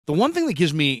The one thing that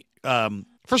gives me,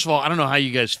 first of all, I don't know how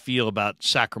you guys feel about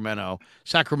Sacramento.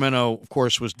 Sacramento, of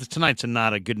course, was tonight's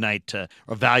not a good night to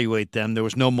evaluate them. There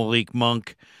was no Malik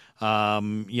Monk.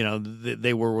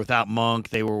 They were without Monk.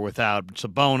 They were without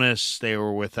Sabonis. They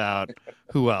were without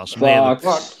who else? I mean, they had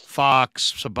Fox,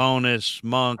 Fox, Sabonis,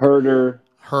 Monk, Herder.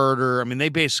 Herder. I mean, they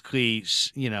basically,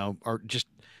 are just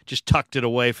tucked it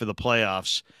away for the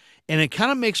playoffs. And it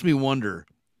kind of makes me wonder: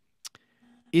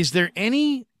 is there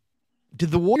any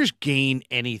did the Warriors gain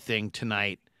anything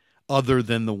tonight other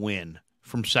than the win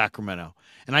from Sacramento?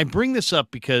 And I bring this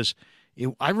up because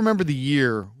I remember the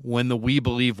year when the We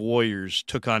Believe Warriors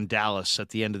took on Dallas at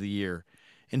the end of the year,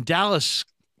 and Dallas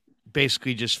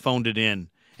basically just phoned it in.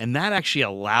 And that actually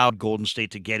allowed Golden State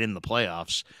to get in the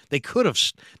playoffs. They could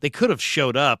have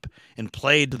showed up and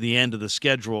played to the end of the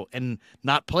schedule and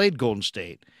not played Golden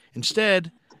State.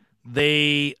 Instead,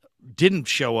 they didn't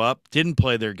show up, didn't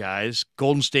play their guys.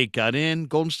 Golden State got in.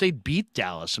 Golden State beat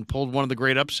Dallas and pulled one of the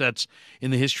great upsets in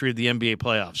the history of the NBA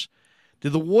playoffs.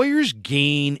 Did the Warriors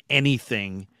gain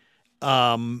anything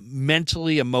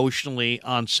mentally, emotionally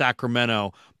on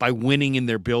Sacramento by winning in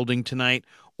their building tonight?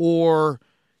 Or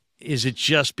is it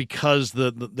just because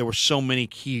there were so many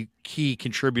key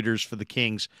contributors for the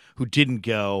Kings who didn't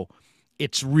go?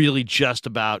 It's really just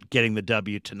about getting the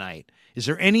W tonight. Is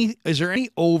there any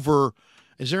not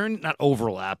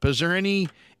overlap? Is there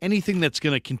anything that's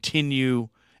going to continue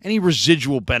any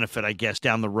residual benefit, I guess,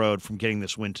 down the road from getting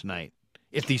this win tonight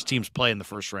if these teams play in the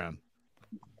first round?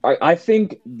 I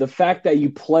think the fact that you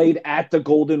played at the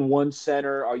Golden One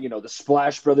Center, or the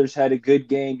Splash Brothers had a good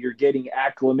game. You're getting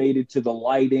acclimated to the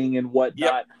lighting and Yep.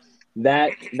 whatnot.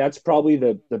 That's probably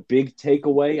the big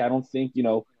takeaway. I don't think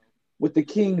with the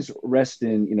Kings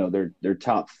resting their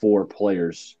top four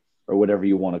players or whatever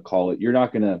you want to call it. You're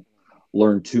not going to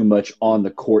learn too much on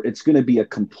the court. It's going to be a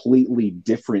completely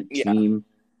different Yeah. team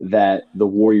that the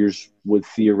Warriors would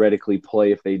theoretically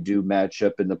play if they do match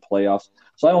up in the playoffs.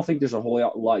 So I don't think there's a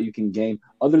whole lot you can gain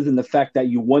other than the fact that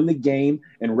you won the game.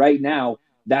 And right now,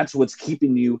 that's what's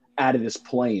keeping you out of this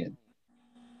play-in.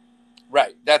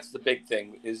 Right. That's the big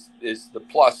thing is the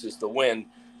plus is the win,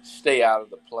 stay out of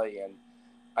the play-in.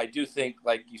 I do think,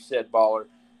 like you said, Baller,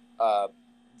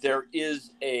 there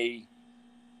is the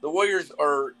Warriors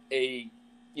are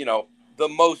the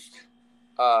most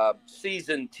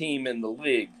seasoned team in the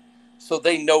league. So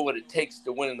they know what it takes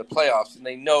to win in the playoffs. And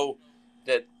they know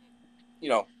that,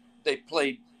 they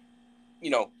played,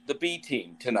 the B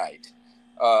team tonight.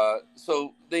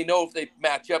 So they know if they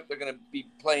match up, they're going to be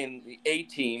playing the A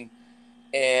team.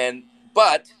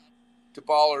 But to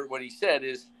Baller, what he said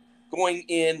is going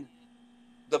in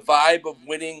the vibe of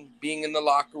winning, being in the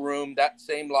locker room, that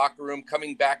same locker room,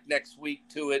 coming back next week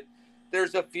to it.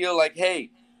 There's a feel like,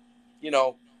 hey,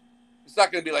 it's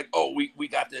not going to be like, oh, we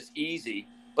got this easy,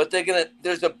 but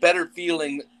there's a better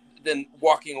feeling than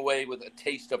walking away with a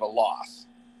taste of a loss.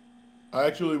 I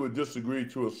actually would disagree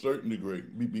to a certain degree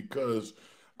because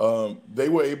they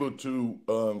were able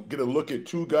to get a look at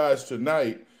two guys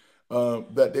tonight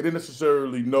that they didn't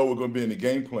necessarily know were going to be in the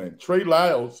game plan. Trey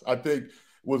Lyles, I think,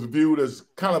 was viewed as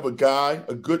kind of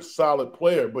a good, solid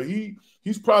player, but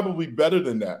he's probably better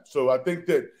than that. So I think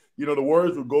that the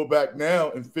Warriors would go back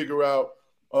now and figure out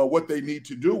what they need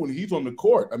to do when he's on the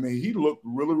court. I mean, he looked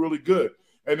really, really good,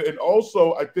 and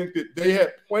also I think that they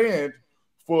had planned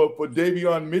for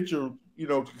Davion Mitchell,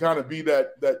 to kind of be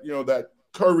that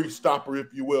Curry stopper, if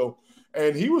you will.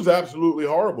 And he was absolutely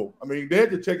horrible. I mean, they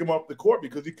had to take him off the court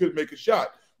because he couldn't make a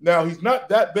shot. Now, he's not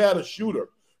that bad a shooter,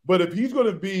 but if he's going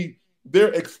to be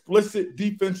their explicit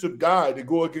defensive guy to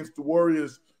go against the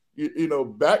Warriors,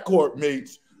 backcourt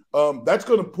mates, that's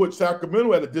going to put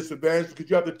Sacramento at a disadvantage because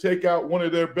you have to take out one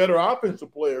of their better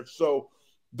offensive players. So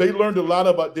they learned a lot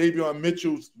about Davion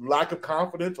Mitchell's lack of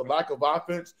confidence, a lack of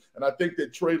offense, and I think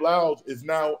that Trey Lyles is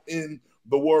now in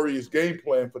the Warriors' game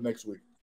plan for next week.